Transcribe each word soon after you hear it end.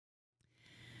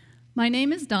My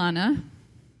name is Donna,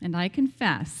 and I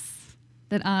confess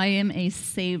that I am a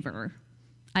saver.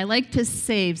 I like to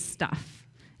save stuff.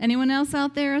 Anyone else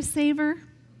out there a saver?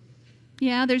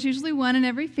 Yeah, there's usually one in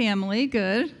every family.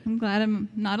 Good. I'm glad I'm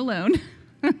not alone.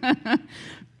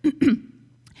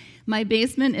 My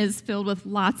basement is filled with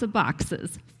lots of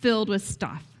boxes, filled with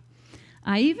stuff.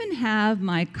 I even have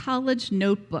my college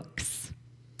notebooks.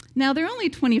 Now, they're only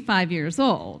 25 years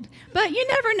old, but you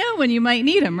never know when you might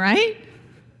need them, right?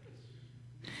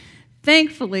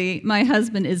 Thankfully, my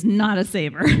husband is not a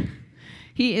saver.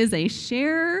 He is a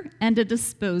sharer and a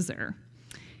disposer.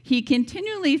 He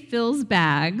continually fills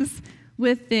bags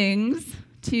with things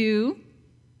to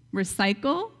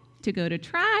recycle, to go to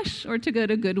trash, or to go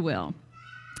to Goodwill.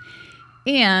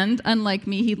 And, unlike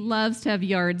me, he loves to have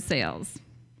yard sales.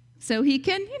 So he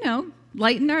can,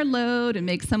 lighten our load and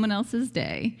make someone else's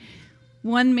day.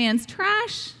 One man's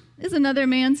trash is another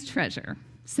man's treasure,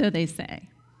 so they say.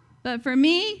 But for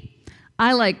me,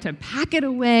 I like to pack it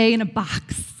away in a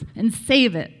box and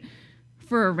save it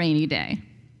for a rainy day.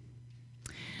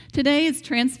 Today is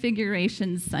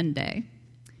Transfiguration Sunday.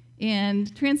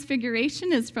 And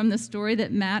Transfiguration is from the story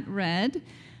that Matt read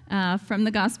from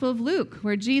the Gospel of Luke,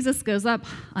 where Jesus goes up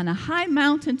on a high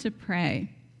mountain to pray.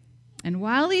 And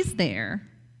while he's there,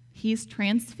 he's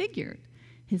transfigured.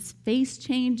 His face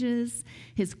changes,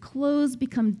 his clothes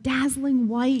become dazzling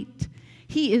white.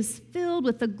 He is filled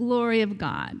with the glory of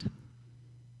God.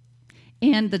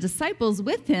 And the disciples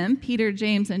with him, Peter,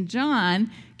 James, and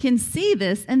John, can see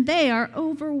this, and they are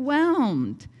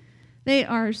overwhelmed. They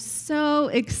are so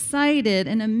excited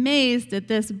and amazed at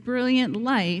this brilliant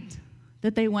light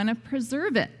that they want to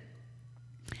preserve it.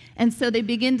 And so they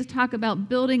begin to talk about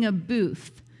building a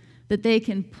booth that they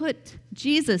can put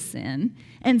Jesus in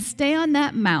and stay on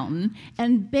that mountain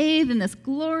and bathe in this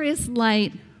glorious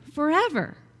light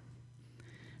forever.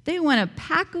 They want to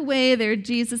pack away their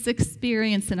Jesus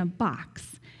experience in a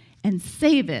box and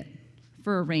save it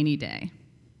for a rainy day.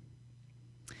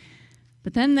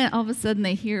 But then all of a sudden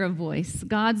they hear a voice,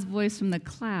 God's voice from the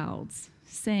clouds,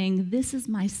 saying, "This is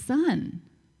my son.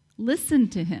 Listen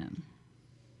to him."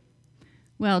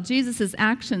 Well, Jesus'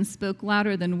 actions spoke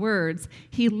louder than words.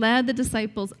 He led the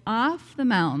disciples off the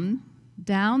mountain,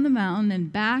 down the mountain,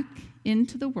 and back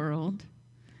into the world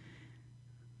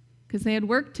because they had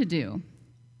work to do.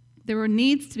 There were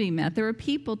needs to be met. There were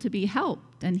people to be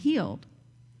helped and healed.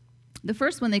 The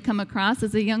first one they come across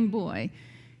is a young boy.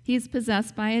 He's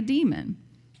possessed by a demon,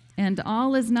 and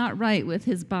all is not right with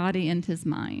his body and his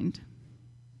mind.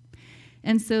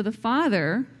 And so the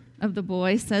father of the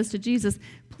boy says to Jesus,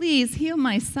 "Please heal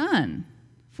my son,"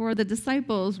 for the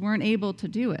disciples weren't able to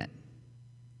do it.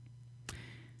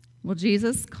 Well,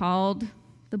 Jesus called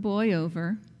the boy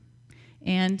over,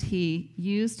 and he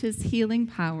used his healing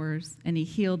powers, and he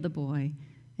healed the boy.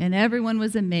 And everyone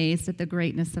was amazed at the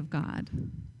greatness of God.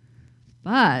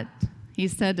 But he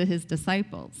said to his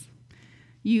disciples,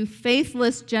 "You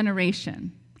faithless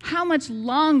generation, how much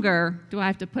longer do I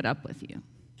have to put up with you?"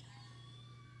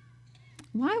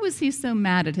 Why was he so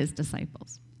mad at his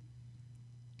disciples?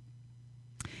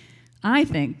 I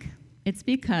think it's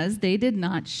because they did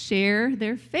not share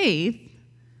their faith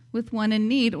with one in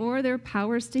need or their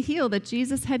powers to heal that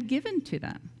Jesus had given to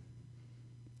them.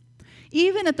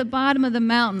 Even at the bottom of the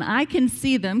mountain, I can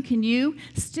see them, can you,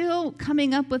 still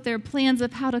coming up with their plans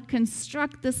of how to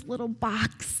construct this little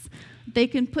box they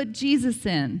can put Jesus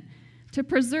in, to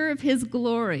preserve his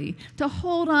glory, to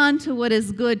hold on to what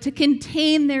is good, to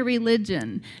contain their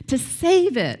religion, to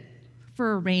save it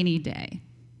for a rainy day.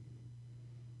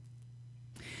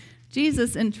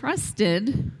 Jesus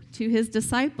entrusted to his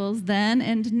disciples then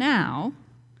and now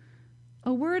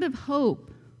a word of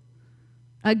hope,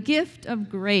 a gift of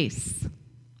grace,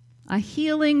 a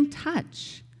healing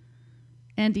touch,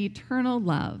 and eternal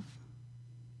love.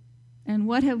 And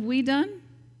what have we done?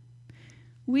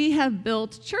 We have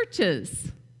built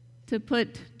churches to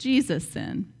put Jesus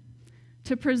in,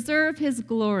 to preserve his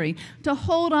glory, to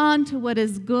hold on to what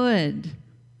is good,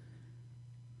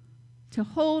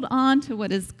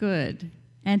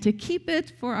 and to keep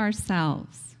it for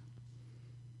ourselves.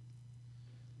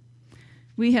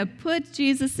 We have put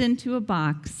Jesus into a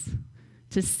box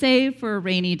to save for a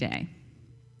rainy day.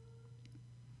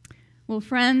 Well,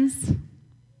 friends,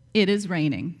 it is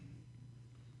raining.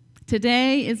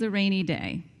 Today is a rainy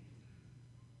day.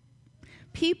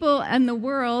 People and the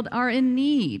world are in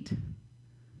need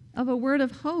of a word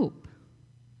of hope.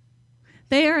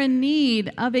 They are in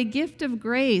need of a gift of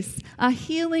grace, a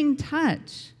healing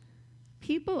touch.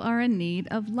 People are in need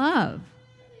of love,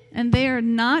 and they are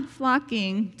not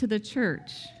flocking to the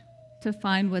church to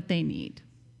find what they need.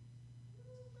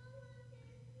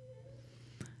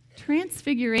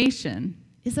 Transfiguration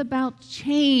is about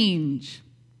change.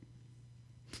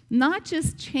 Not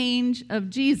just change of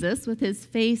Jesus with his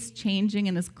face changing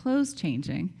and his clothes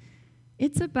changing.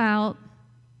 It's about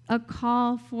a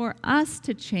call for us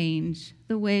to change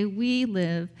the way we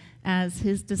live as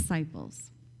his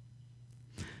disciples.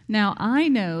 Now, I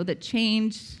know that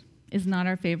change is not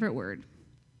our favorite word.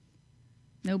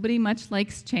 Nobody much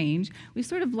likes change. We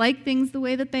sort of like things the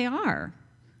way that they are.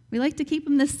 We like to keep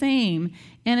them the same.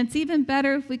 And it's even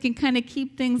better if we can kind of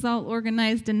keep things all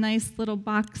organized in nice little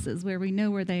boxes where we know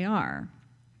where they are.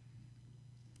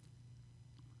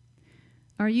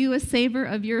 Are you a saver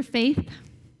of your faith?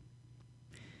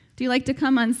 Do you like to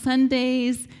come on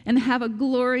Sundays and have a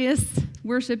glorious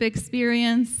worship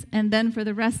experience and then for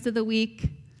the rest of the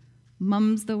week,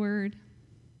 mum's the word?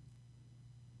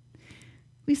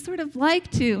 We sort of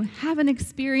like to have an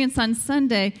experience on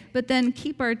Sunday, but then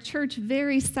keep our church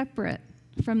very separate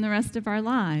from the rest of our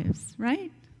lives,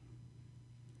 right?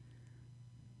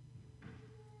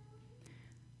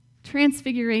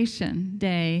 Transfiguration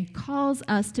Day calls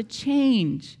us to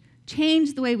change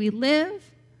the way we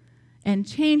live and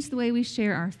change the way we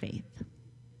share our faith.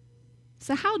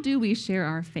 So how do we share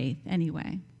our faith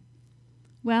anyway?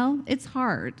 Well, it's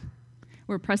hard.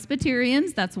 We're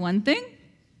Presbyterians, that's one thing.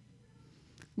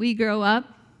 We grow up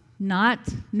not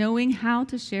knowing how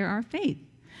to share our faith.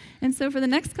 And so for the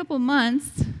next couple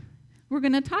months, we're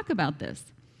going to talk about this.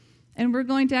 And we're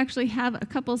going to actually have a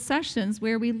couple sessions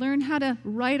where we learn how to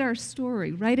write our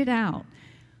story, write it out.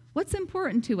 What's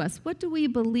important to us? What do we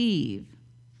believe?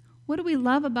 What do we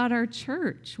love about our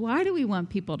church? Why do we want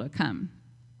people to come?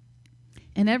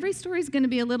 And every story is going to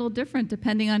be a little different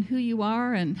depending on who you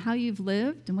are and how you've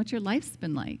lived and what your life's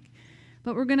been like.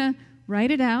 But we're going to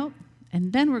write it out,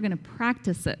 and then we're going to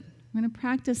practice it. We're going to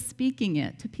practice speaking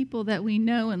it to people that we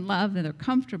know and love that are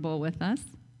comfortable with us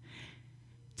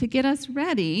to get us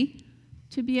ready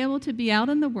to be able to be out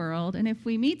in the world. And if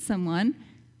we meet someone,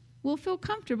 we'll feel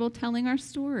comfortable telling our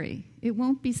story. It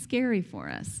won't be scary for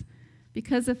us.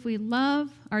 Because if we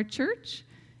love our church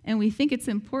and we think it's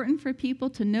important for people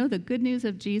to know the good news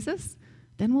of Jesus,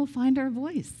 then we'll find our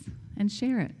voice and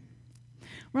share it.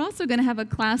 We're also going to have a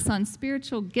class on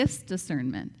spiritual gifts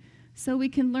discernment, so we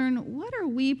can learn what are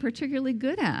we particularly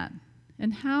good at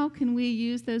and how can we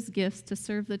use those gifts to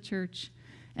serve the church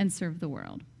and serve the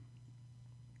world.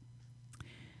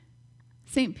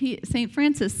 St.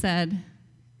 Francis said,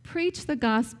 "Preach the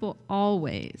gospel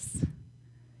always.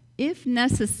 If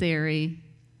necessary,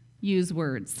 use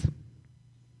words."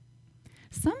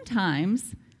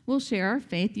 Sometimes we'll share our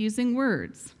faith using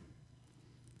words,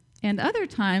 and other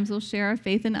times we'll share our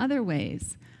faith in other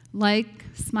ways, like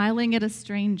smiling at a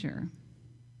stranger,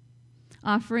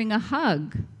 offering a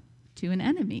hug to an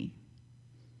enemy,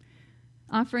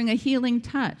 offering a healing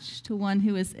touch to one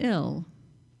who is ill,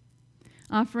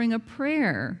 offering a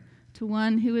prayer to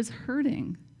one who is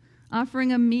hurting,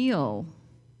 offering a meal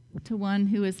to one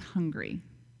who is hungry.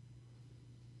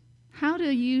 How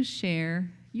do you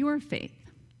share your faith?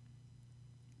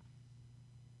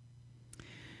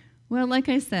 Well, like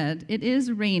I said, it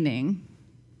is raining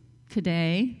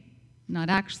today. Not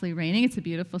actually raining, it's a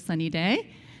beautiful sunny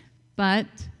day, but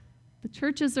the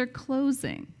churches are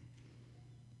closing.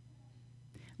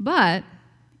 But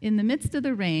in the midst of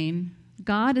the rain,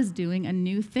 God is doing a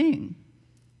new thing.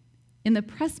 In the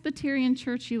Presbyterian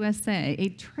Church USA, a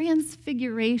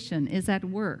transfiguration is at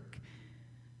work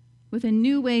with a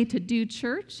new way to do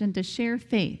church and to share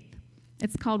faith.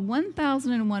 It's called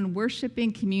 1001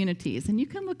 Worshiping Communities, and you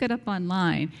can look it up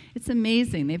online. It's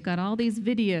amazing. They've got all these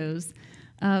videos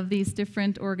of these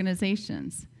different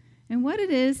organizations. And what it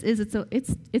is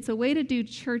it's a way to do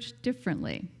church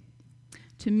differently,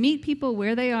 to meet people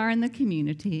where they are in the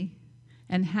community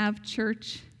and have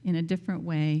church in a different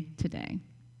way today,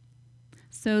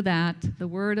 so that the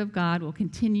Word of God will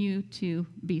continue to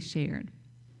be shared.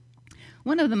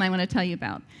 One of them I want to tell you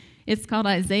about. It's called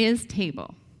Isaiah's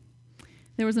Table.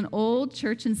 There was an old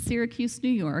church in Syracuse, New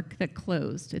York, that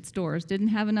closed its doors, didn't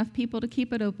have enough people to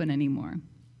keep it open anymore.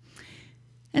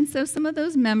 And so some of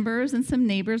those members and some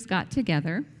neighbors got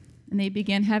together, and they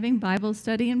began having Bible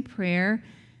study and prayer,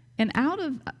 and out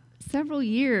of several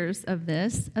years of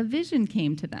this, a vision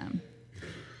came to them.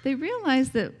 They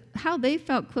realized that how they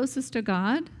felt closest to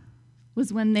God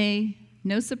was when they,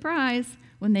 no surprise,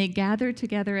 when they gathered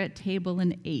together at table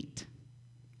and ate.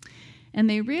 And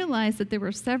they realized that there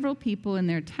were several people in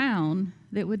their town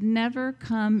that would never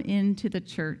come into the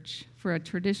church for a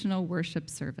traditional worship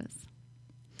service.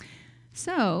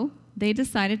 So they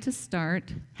decided to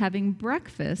start having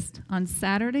breakfast on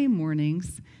Saturday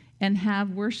mornings and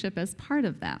have worship as part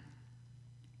of that.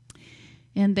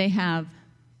 And they have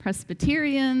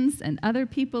Presbyterians and other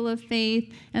people of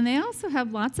faith, and they also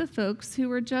have lots of folks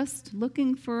who are just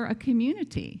looking for a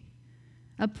community,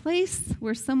 a place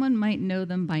where someone might know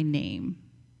them by name.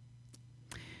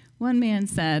 One man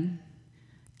said,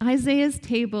 "Isaiah's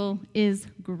table is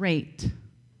great.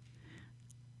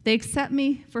 They accept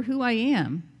me for who I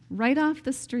am, right off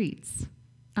the streets.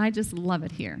 I just love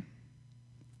it here."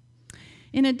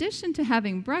 In addition to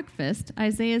having breakfast,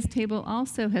 Isaiah's table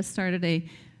also has started a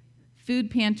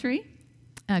food pantry,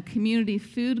 a community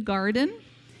food garden,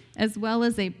 as well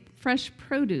as a fresh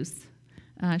produce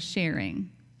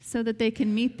sharing, so that they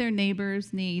can meet their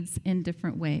neighbors' needs in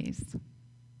different ways.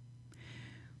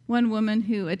 One woman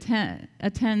who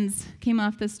came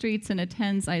off the streets and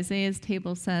attends Isaiah's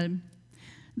table said,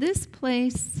 "This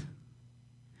place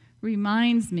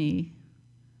reminds me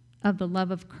of the love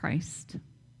of Christ.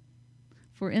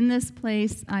 For in this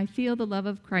place, I feel the love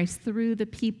of Christ through the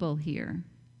people here.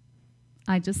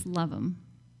 I just love them."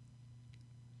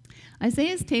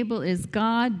 Isaiah's table is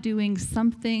God doing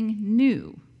something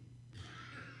new.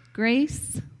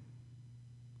 Grace,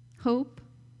 hope,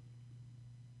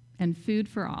 and food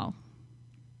for all.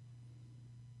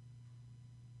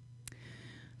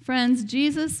 Friends,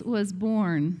 Jesus was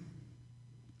born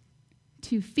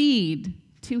to feed,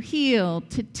 to heal,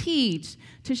 to teach,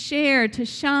 to share, to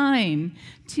shine,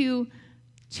 to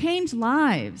change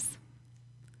lives.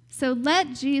 So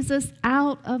let Jesus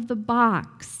out of the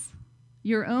box,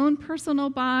 your own personal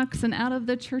box and out of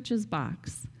the church's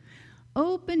box.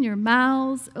 Open your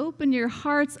mouths, open your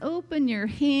hearts, open your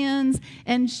hands,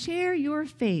 and share your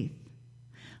faith.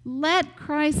 Let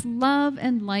Christ's love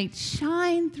and light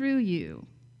shine through you.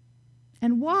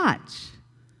 And watch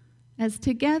as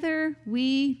together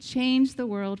we change the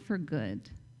world for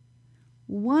good,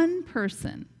 one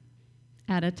person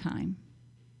at a time.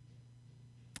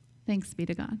 Thanks be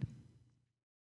to God.